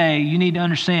here today, you need to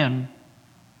understand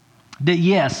that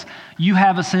yes, you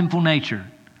have a sinful nature.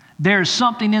 There's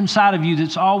something inside of you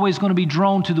that's always going to be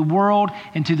drawn to the world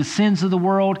and to the sins of the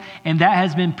world, and that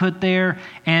has been put there,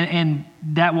 and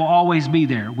that will always be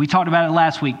there. We talked about it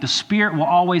last week. The Spirit will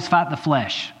always fight the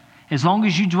flesh. As long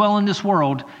as you dwell in this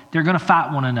world, they're going to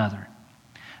fight one another.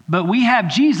 But we have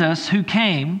Jesus who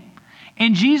came,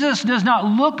 and Jesus does not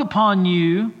look upon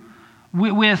you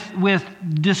with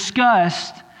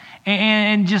disgust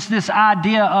and just this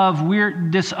idea of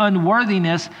this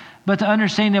unworthiness, but the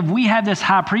understanding of we have this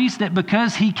high priest that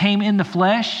because he came in the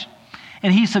flesh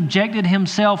and he subjected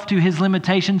himself to his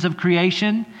limitations of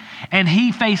creation and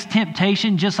he faced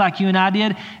temptation just like you and I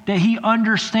did, that he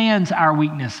understands our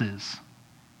weaknesses.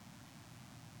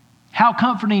 How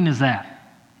comforting is that?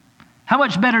 How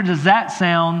much better does that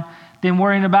sound than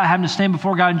worrying about having to stand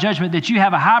before God in judgment, that you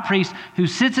have a high priest who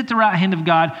sits at the right hand of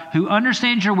God, who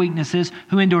understands your weaknesses,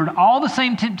 who endured all the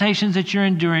same temptations that you're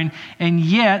enduring, and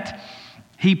yet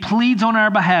he pleads on our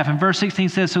behalf. And verse 16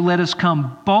 says, so let us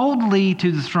come boldly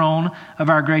to the throne of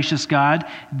our gracious God.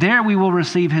 There we will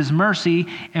receive his mercy,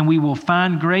 and we will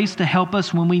find grace to help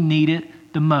us when we need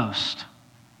it the most.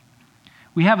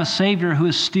 We have a Savior who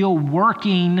is still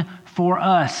working for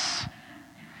us.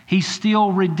 He's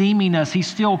still redeeming us. He's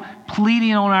still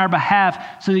pleading on our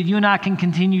behalf so that you and I can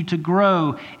continue to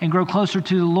grow and grow closer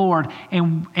to the Lord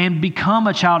and become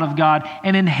a child of God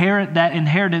and inherit that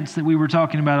inheritance that we were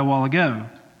talking about a while ago.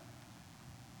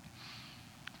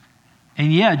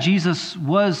 And yeah, Jesus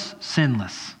was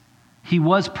sinless. He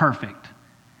was perfect.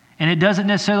 And it doesn't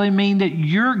necessarily mean that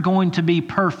you're going to be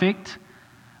perfect,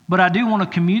 but I do want to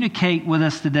communicate with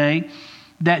us today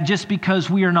that just because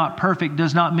we are not perfect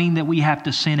does not mean that we have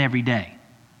to sin every day.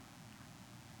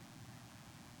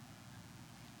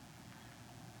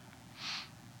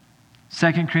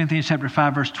 Second Corinthians chapter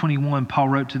 5, verse 21, Paul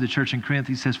wrote to the church in Corinth,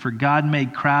 he says, for God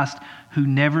made Christ, who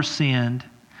never sinned,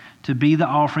 to be the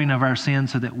offering of our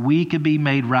sins so that we could be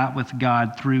made right with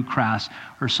God through Christ.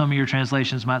 Or some of your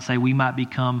translations might say we might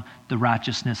become the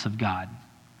righteousness of God.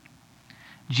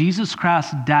 Jesus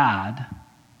Christ died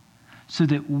so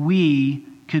that we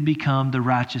could become the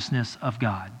righteousness of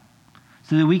God.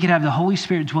 So that we could have the Holy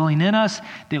Spirit dwelling in us,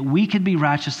 that we could be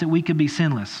righteous, that we could be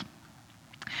sinless.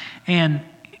 And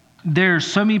there's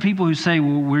so many people who say,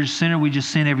 well, we're a sinner, we just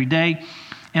sin every day.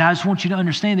 And I just want you to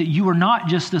understand that you are not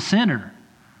just a sinner.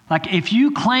 Like if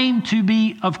you claim to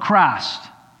be of Christ,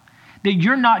 that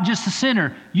you're not just a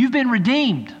sinner, you've been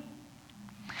redeemed.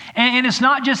 And it's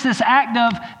not just this act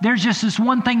of, there's just this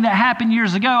one thing that happened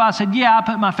years ago. I said, yeah, I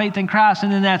put my faith in Christ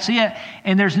and then that's it.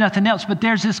 And there's nothing else. But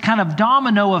there's this kind of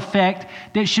domino effect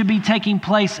that should be taking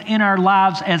place in our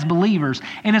lives as believers.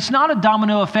 And it's not a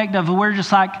domino effect of we're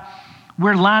just like,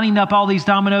 we're lining up all these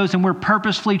dominoes and we're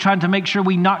purposefully trying to make sure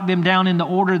we knock them down in the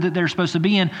order that they're supposed to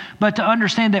be in. But to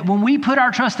understand that when we put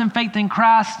our trust and faith in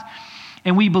Christ,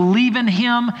 and we believe in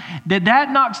Him,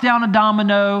 that knocks down a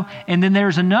domino, and then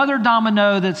there's another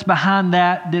domino that's behind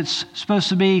that's supposed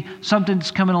to be something that's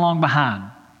coming along behind.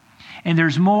 And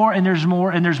there's more, and there's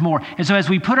more, and there's more. And so as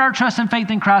we put our trust and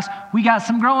faith in Christ, we got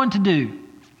some growing to do.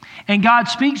 And God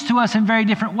speaks to us in very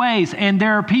different ways. And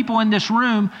there are people in this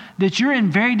room that you're in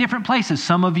very different places.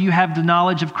 Some of you have the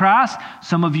knowledge of Christ.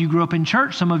 Some of you grew up in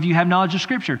church. Some of you have knowledge of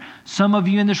Scripture. Some of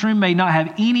you in this room may not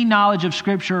have any knowledge of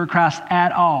Scripture or Christ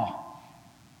at all.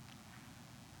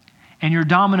 And your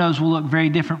dominoes will look very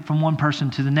different from one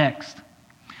person to the next.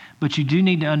 But you do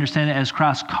need to understand that as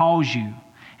Christ calls you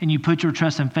and you put your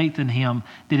trust and faith in Him,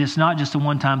 that it's not just a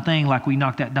one-time thing like we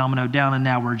knocked that domino down and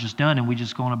now we're just done and we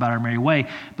just go on about our merry way.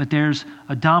 But there's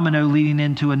a domino leading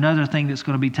into another thing that's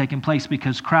going to be taking place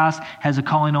because Christ has a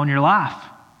calling on your life.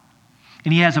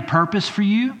 And He has a purpose for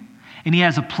you and He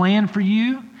has a plan for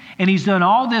you. And He's done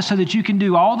all this so that you can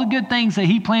do all the good things that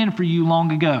He planned for you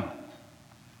long ago.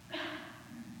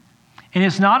 And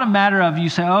it's not a matter of you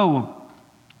say, oh,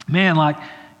 man,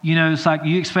 it's like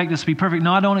you expect us to be perfect.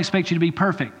 No, I don't expect you to be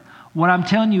perfect. What I'm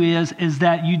telling you is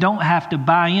that you don't have to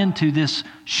buy into this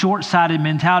short-sighted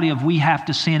mentality of we have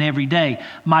to sin every day.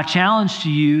 My challenge to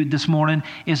you this morning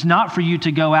is not for you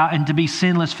to go out and to be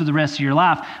sinless for the rest of your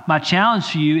life. My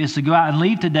challenge to you is to go out and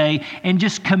leave today and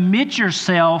just commit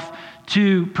yourself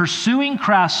to pursuing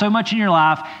Christ so much in your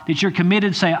life that you're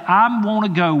committed to say, I want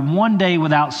to go one day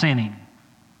without sinning.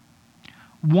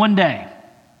 One day.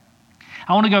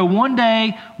 I want to go one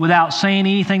day without saying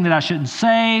anything that I shouldn't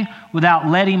say, without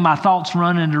letting my thoughts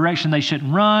run in a direction they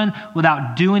shouldn't run,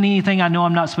 without doing anything I know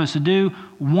I'm not supposed to do.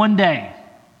 One day.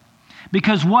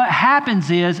 Because what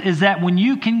happens is that when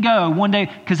you can go one day,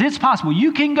 because it's possible,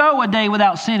 you can go a day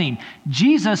without sinning.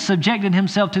 Jesus subjected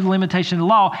Himself to the limitation of the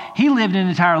law. He lived an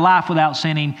entire life without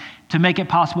sinning to make it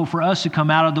possible for us to come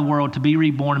out of the world, to be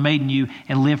reborn, made new,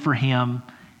 and live for Him.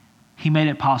 He made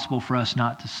it possible for us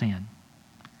not to sin.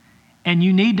 And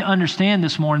you need to understand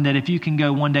this morning that if you can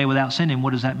go one day without sinning,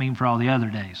 what does that mean for all the other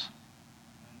days?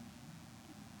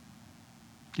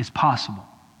 It's possible.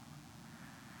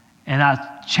 And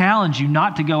I challenge you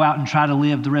not to go out and try to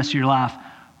live the rest of your life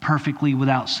perfectly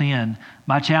without sin.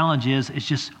 My challenge is it's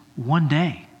just one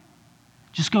day.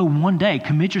 Just go one day.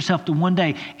 Commit yourself to one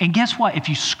day. And guess what? If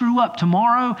you screw up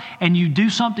tomorrow and you do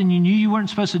something you knew you weren't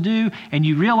supposed to do and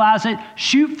you realize it,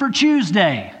 shoot for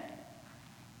Tuesday.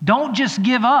 Don't just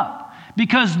give up.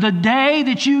 Because the day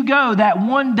that you go, that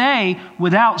one day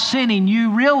without sinning,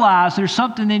 you realize there's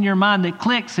something in your mind that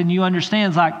clicks and you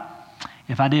understand, it's like,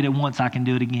 if I did it once, I can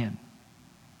do it again.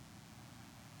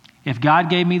 If God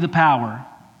gave me the power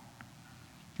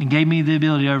and gave me the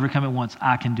ability to overcome it once,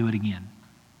 I can do it again.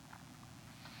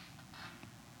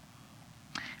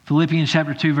 Philippians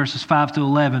chapter 2, verses 5 to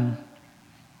 11,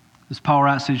 as Paul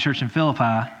writes to the church in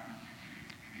Philippi,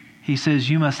 he says,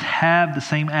 you must have the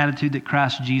same attitude that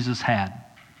Christ Jesus had.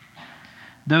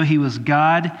 Though He was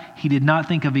God, He did not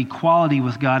think of equality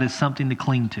with God as something to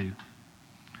cling to.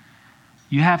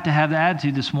 You have to have the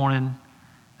attitude this morning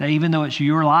that even though it's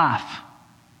your life,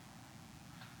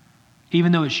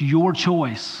 even though it's your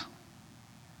choice,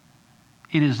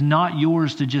 it is not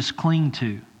yours to just cling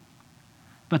to.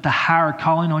 But the higher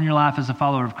calling on your life as a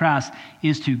follower of Christ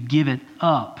is to give it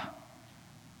up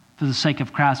for the sake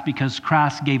of Christ, because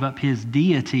Christ gave up His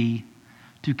deity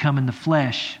to come in the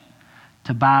flesh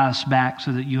to buy us back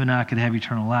so that you and I could have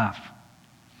eternal life.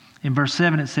 In verse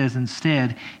 7 it says,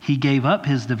 instead, He gave up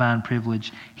His divine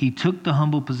privilege. He took the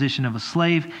humble position of a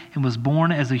slave and was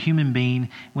born as a human being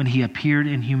when He appeared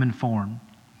in human form.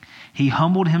 He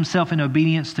humbled Himself in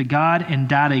obedience to God and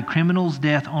died a criminal's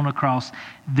death on a cross.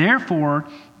 Therefore,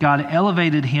 God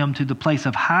elevated Him to the place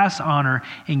of highest honor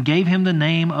and gave Him the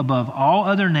name above all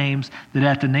other names, that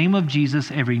at the name of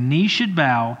Jesus every knee should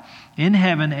bow in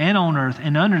heaven and on earth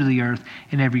and under the earth,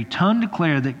 and every tongue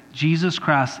declare that Jesus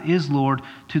Christ is Lord,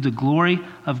 to the glory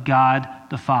of God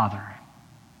the Father.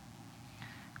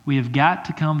 We have got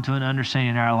to come to an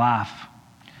understanding in our life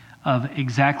of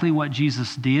exactly what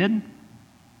Jesus did,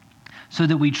 so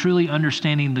that we truly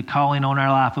understanding the calling on our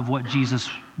life of what Jesus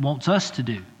wants us to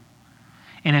do.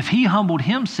 And if he humbled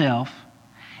himself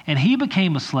and he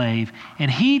became a slave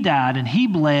and he died and he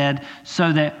bled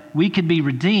so that we could be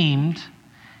redeemed,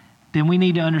 then we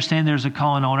need to understand there's a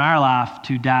calling on our life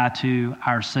to die to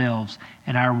ourselves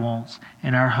and our wants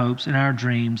and our hopes and our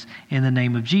dreams in the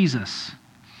name of Jesus.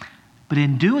 But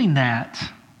in doing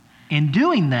that,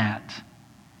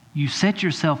 you set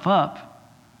yourself up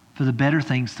for the better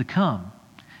things to come.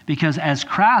 Because as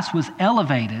Christ was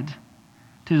elevated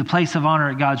to the place of honor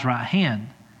at God's right hand,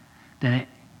 that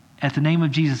at the name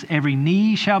of Jesus, every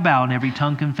knee shall bow and every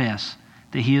tongue confess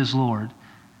that he is Lord.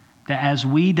 That as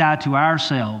we die to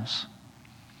ourselves,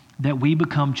 that we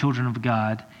become children of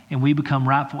God and we become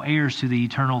rightful heirs to the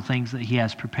eternal things that he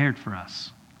has prepared for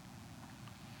us.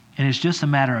 And it's just a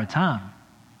matter of time.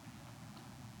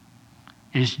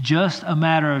 It's just a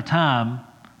matter of time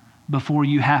before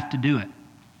you have to do it.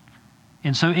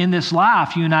 And so in this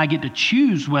life, you and I get to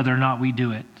choose whether or not we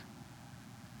do it.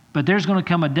 But there's going to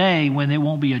come a day when it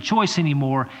won't be a choice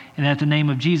anymore, and at the name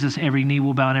of Jesus, every knee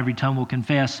will bow and every tongue will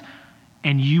confess,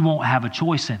 and you won't have a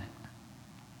choice in it.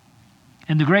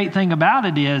 And the great thing about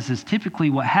it is typically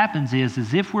what happens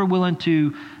is if we're willing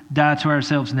to die to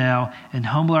ourselves now and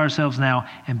humble ourselves now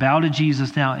and bow to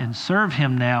Jesus now and serve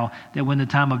him now, that when the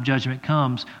time of judgment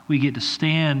comes, we get to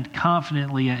stand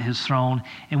confidently at his throne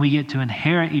and we get to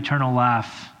inherit eternal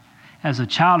life as a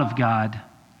child of God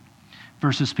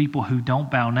versus people who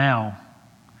don't bow now.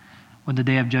 When the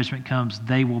day of judgment comes,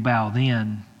 they will bow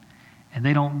then, and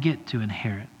they don't get to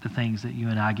inherit the things that you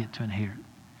and I get to inherit.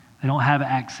 They don't have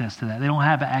access to that. They don't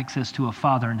have access to a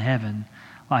Father in heaven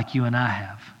like you and I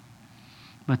have.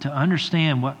 But to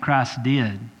understand what Christ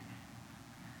did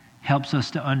helps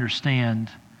us to understand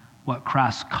what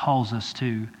Christ calls us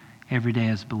to every day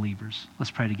as believers. Let's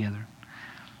pray together.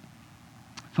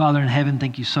 Father in heaven,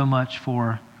 thank you so much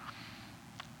for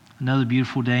another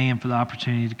beautiful day and for the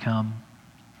opportunity to come.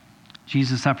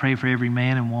 Jesus, I pray for every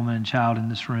man and woman and child in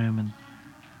this room, and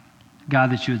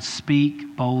God, that you would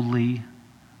speak boldly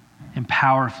and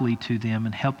powerfully to them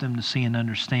and help them to see and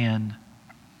understand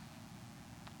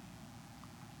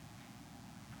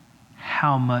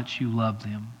how much you love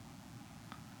them,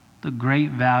 the great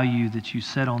value that you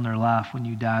set on their life when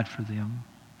you died for them,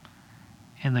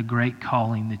 and the great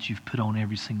calling that you've put on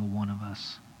every single one of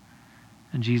us.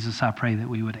 And Jesus, I pray that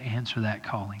we would answer that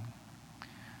calling.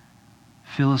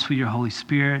 Fill us with your Holy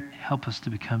Spirit. Help us to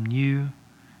become new.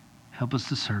 Help us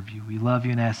to serve you. We love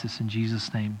you and ask this in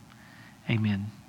Jesus' name. Amen.